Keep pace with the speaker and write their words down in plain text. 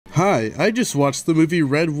Hi, I just watched the movie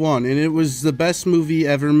Red One, and it was the best movie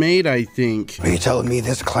ever made, I think. Are you telling me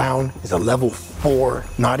this clown is a level 4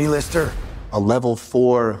 naughty lister? A level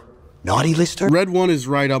 4 naughty lister? Red One is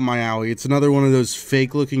right up my alley. It's another one of those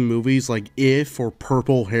fake-looking movies like If or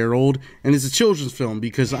Purple Harold, and it's a children's film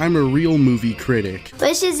because I'm a real movie critic. But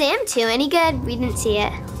Shazam 2, any good? We didn't see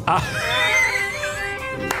it. I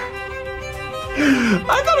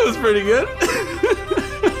thought it was pretty good.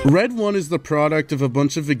 Red One is the product of a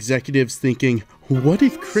bunch of executives thinking, what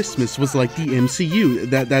if Christmas was like the MCU?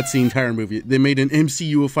 That's the entire movie. They made an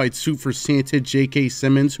MCU-ified suit for Santa J.K.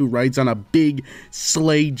 Simmons, who rides on a big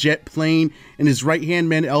sleigh jet plane, and his right-hand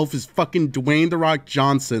man elf is fucking Dwayne "The Rock"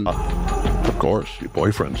 Johnson. Of course, your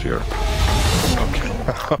boyfriend's here.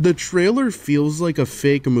 The trailer feels like a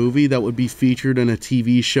fake movie that would be featured in a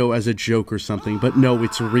TV show as a joke or something, but no,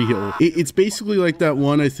 it's real. It's basically like that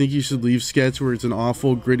one I Think You Should Leave sketch where it's an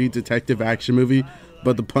awful, gritty detective action movie,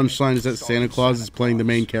 but the punchline is that Santa Claus is playing the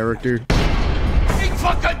main character. Big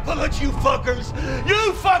fucking bullets, you fuckers!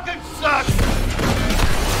 You fucking suck!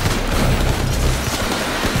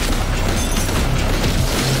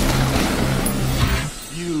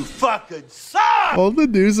 You fucking suck! All the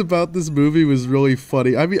news about this movie was really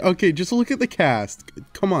funny. I mean, okay, just look at the cast.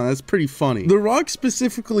 Come on, that's pretty funny. The Rock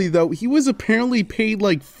specifically, though, he was apparently paid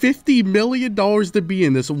like $50 million to be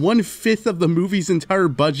in this, 1/5 of the movie's entire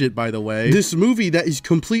budget, by the way. This movie that is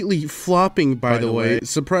completely flopping, by the way.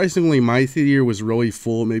 Surprisingly, my theater was really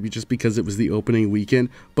full, maybe just because it was the opening weekend,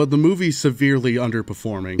 but the movie's severely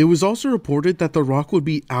underperforming. It was also reported that The Rock would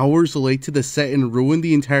be hours late to the set and ruin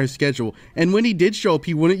the entire schedule, and when he did show up,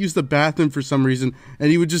 he wouldn't use the bathroom for some reason,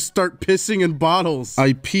 and he would just start pissing in bottles.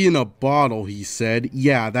 I pee in a bottle, he said.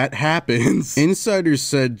 Yeah, that happens. Insiders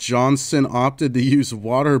said Johnson opted to use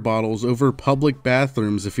water bottles over public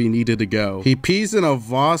bathrooms if he needed to go. He pees in a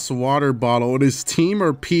Voss water bottle, and his team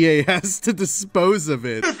or PA has to dispose of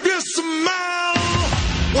it. If you smell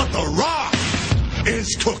what The Rock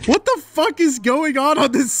is cooking. What the fuck is going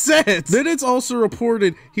on this set? Then it's also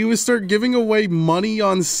reported he would start giving away money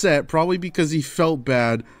on set, probably because he felt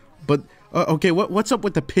bad, but okay, what's up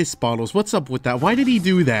with the piss bottles? What's up with that? Why did he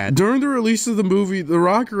do that? During the release of the movie, The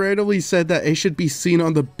Rock randomly said that it should be seen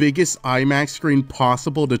on the biggest IMAX screen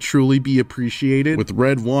possible to truly be appreciated. With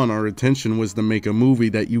Red One, our intention was to make a movie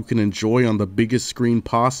that you can enjoy on the biggest screen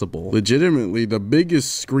possible. Legitimately, the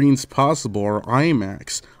biggest screens possible are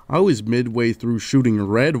IMAX. I was midway through shooting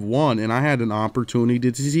Red One, and I had an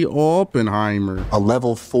opportunity to see Oppenheimer. A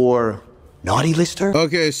level 4 naughty lister?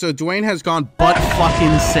 Okay, so Dwayne has gone butt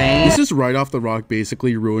fucking sane. This is right off The Rock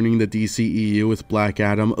basically ruining the DCEU with Black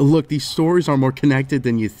Adam. Look, these stories are more connected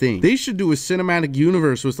than you think. They should do a cinematic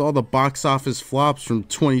universe with all the box office flops from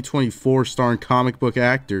 2024 starring comic book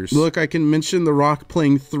actors. Look, I can mention The Rock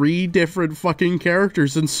playing 3 different fucking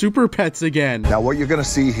characters in Super Pets again. Now what you're gonna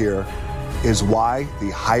see here is why the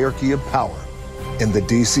hierarchy of power in the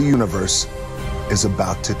DC universe is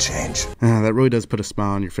about to change. That really does put a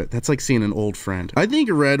smile on your face. That's like seeing an old friend. I think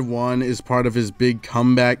Red One is part of his big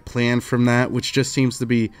comeback plan from that, which just seems to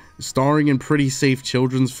be starring in pretty safe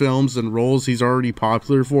children's films and roles he's already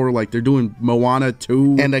popular for. Like they're doing Moana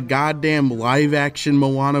 2 and a goddamn live action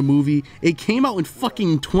Moana movie. It came out in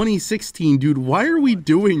fucking 2016, dude. Why are we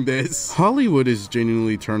doing this? Hollywood is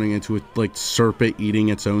genuinely turning into a like serpent eating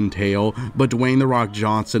its own tail, but Dwayne "The Rock"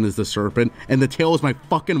 Johnson is the serpent, and the tail is my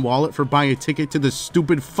fucking wallet for buying a ticket to this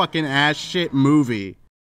stupid fucking ass shit movie.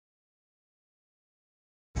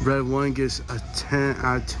 Red One gets a 10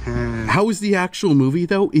 out of 10. How is the actual movie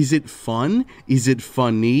though? Is it fun? Is it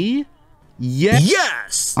funny?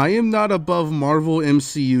 Yes! I am not above Marvel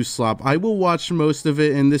MCU slop. I will watch most of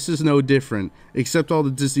it, and this is no different. Except all the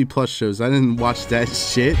Disney Plus shows. I didn't watch that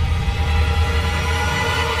shit.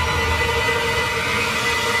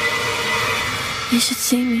 You should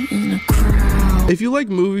see me in the crowd. If you like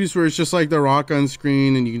movies where it's just like The Rock on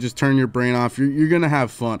screen and you can just turn your brain off, you're gonna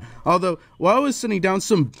have fun. Although, while I was sitting down,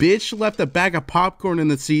 some bitch left a bag of popcorn in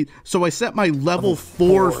the seat, so I set my level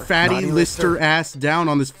 4 fatty lister ass down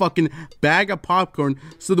on this fucking bag of popcorn,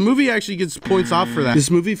 so the movie actually gets points off for that.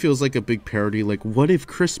 This movie feels like a big parody, like what if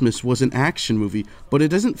Christmas was an action movie, but it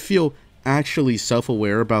doesn't feel actually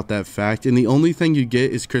self-aware about that fact, and the only thing you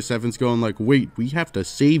get is Chris Evans going like, wait, we have to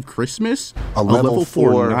save Christmas? A level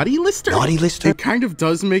 4 naughty lister? Naughty lister? It kind of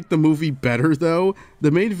does make the movie better though.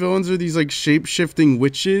 The main villains are these like shape-shifting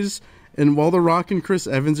witches, And while The Rock and Chris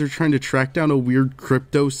Evans are trying to track down a weird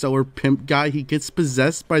crypto seller pimp guy, he gets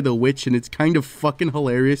possessed by the witch, and it's kind of fucking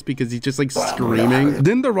hilarious because he's just like screaming.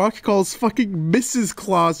 Then The Rock calls fucking Mrs.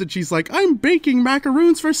 Claus, and she's like, I'm baking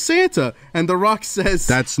macaroons for Santa. And The Rock says,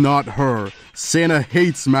 that's not her. Santa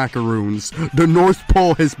hates macaroons. The North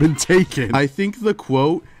Pole has been taken. I think the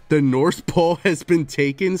quote, the North Pole has been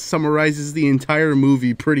taken, summarizes the entire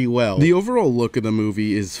movie pretty well. The overall look of the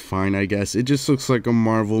movie is fine, I guess. It just looks like a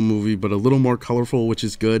Marvel movie, but a little more colorful, which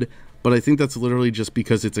is good. But I think that's literally just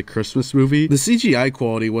because it's a Christmas movie. The CGI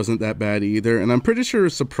quality wasn't that bad either, and I'm pretty sure a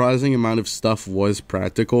surprising amount of stuff was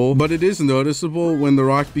practical. But it is noticeable when The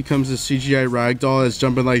Rock becomes a CGI ragdoll that's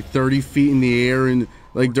jumping like 30 feet in the air, and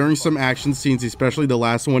like during some action scenes, especially the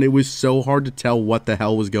last one, it was so hard to tell what the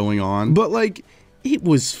hell was going on. But like, it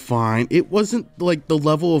was fine. It wasn't like the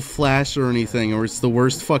level of Flash or anything, or it's the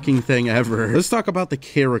worst fucking thing ever. Let's talk about the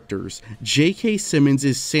characters. J.K. Simmons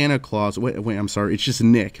is Santa Claus. Wait, I'm sorry. It's just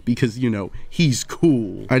Nick, because, you know, he's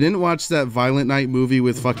cool. I didn't watch that Violent Night movie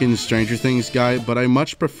with fucking Stranger Things guy, but I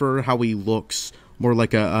much prefer how he looks. More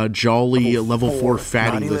like a jolly level 4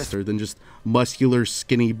 fatty lister than just muscular,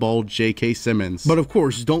 skinny, bald J.K. Simmons. But of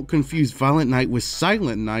course, don't confuse Violent Night with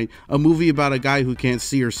Silent Night, a movie about a guy who can't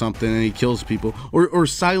see or something and he kills people. Or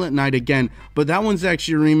Silent Night again, but that one's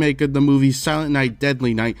actually a remake of the movie Silent Night,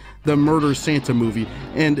 Deadly Night, the Murder Santa movie.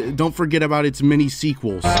 And don't forget about its mini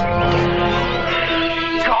sequels. Garbage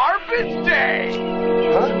Day!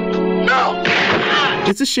 Huh? No!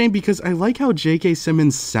 It's a shame because I like how J.K.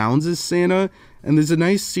 Simmons sounds as Santa. And there's a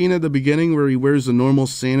nice scene at the beginning where he wears a normal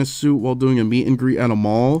Santa suit while doing a meet and greet at a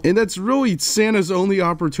mall. And that's really Santa's only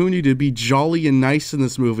opportunity to be jolly and nice in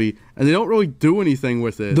this movie. And they don't really do anything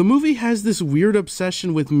with it. The movie has this weird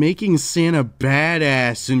obsession with making Santa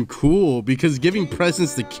badass and cool because giving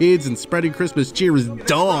presents to kids and spreading Christmas cheer is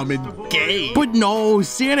dumb and gay. But no,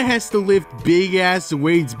 Santa has to lift big ass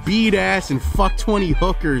weights, beat ass, and fuck 20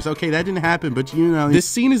 hookers. Okay, that didn't happen, but you know. This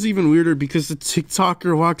scene is even weirder because the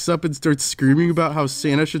TikToker walks up and starts screaming about how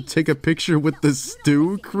Santa should take a picture with the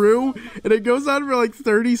stew crew, and it goes on for like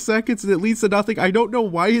 30 seconds and it leads to nothing. I don't know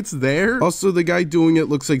why it's there. Also, the guy doing it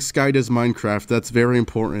looks like Sky does Minecraft. That's very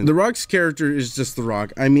important. The Rock's character is just The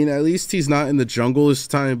Rock. I mean, at least he's not in the jungle this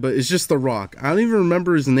time, but it's just The Rock. I don't even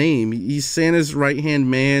remember his name. He's Santa's right-hand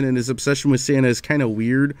man, and his obsession with Santa is kind of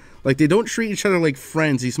weird. Like, they don't treat each other like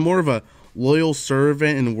friends. He's more of a loyal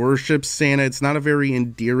servant and worships Santa. It's not a very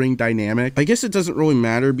endearing dynamic. I guess it doesn't really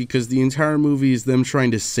matter because the entire movie is them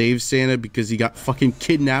trying to save Santa because he got fucking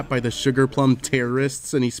kidnapped by the Sugar Plum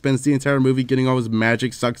terrorists, and he spends the entire movie getting all his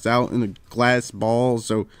magic sucked out in a glass ball.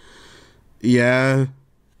 So yeah,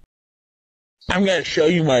 I'm gonna show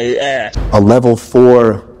you my ass. A level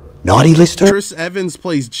 4 naughty lister? Chris Evans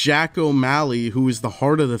plays Jack O'Malley, who is the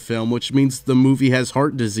heart of the film, which means the movie has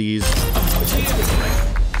heart disease.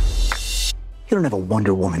 You don't have a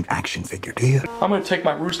Wonder Woman action figure, do you? I'm gonna take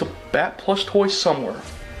my roots to Bat Plus Toys somewhere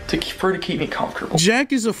to keep me comfortable.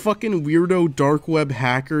 Jack is a fucking weirdo dark web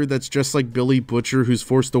hacker that's just like Billy Butcher, who's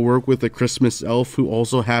forced to work with a Christmas elf who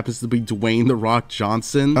also happens to be Dwayne The Rock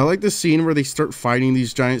Johnson. I like the scene where they start fighting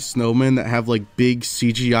these giant snowmen that have like big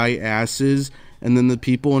CGI asses, and then the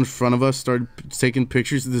people in front of us started taking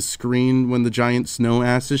pictures of the screen when the giant snow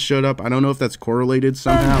asses showed up. I don't know if that's correlated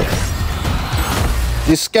somehow.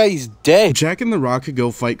 This guy's dead. Jack and The Rock could go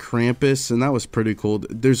fight Krampus, and that was pretty cool.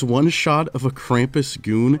 There's one shot of a Krampus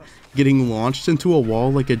goon getting launched into a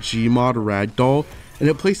wall like a Gmod ragdoll, and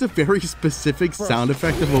it plays a very specific sound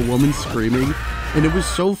effect of a woman screaming, and it was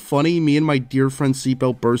so funny. Me and my dear friend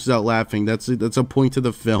Seatbelt bursts out laughing. That's a point to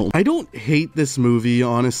the film. I don't hate this movie,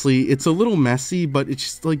 honestly. It's a little messy, but it's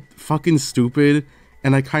just like fucking stupid.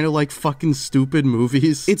 And I kind of like fucking stupid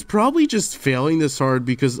movies. It's probably just failing this hard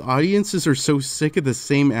because audiences are so sick of the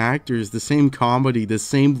same actors, the same comedy, the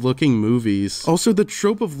same looking movies. Also, the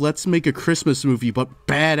trope of let's make a Christmas movie but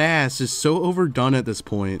badass is so overdone at this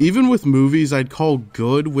point. Even with movies I'd call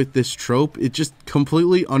good with this trope, it just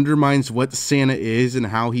completely undermines what Santa is and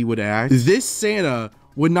how he would act. This Santa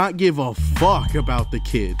would not give a fuck about the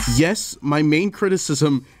kids. Yes, my main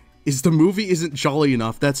criticism is the movie isn't jolly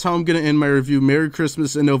enough. That's how I'm gonna end my review. Merry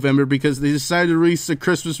Christmas in November because they decided to release a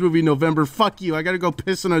Christmas movie in November. Fuck you, I gotta go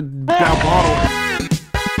piss in a bottle.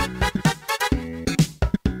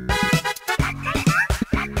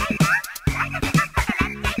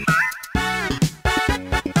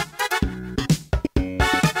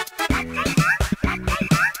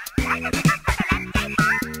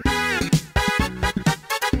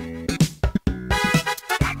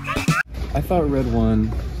 I thought Red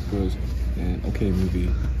One was an okay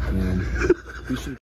movie, and we should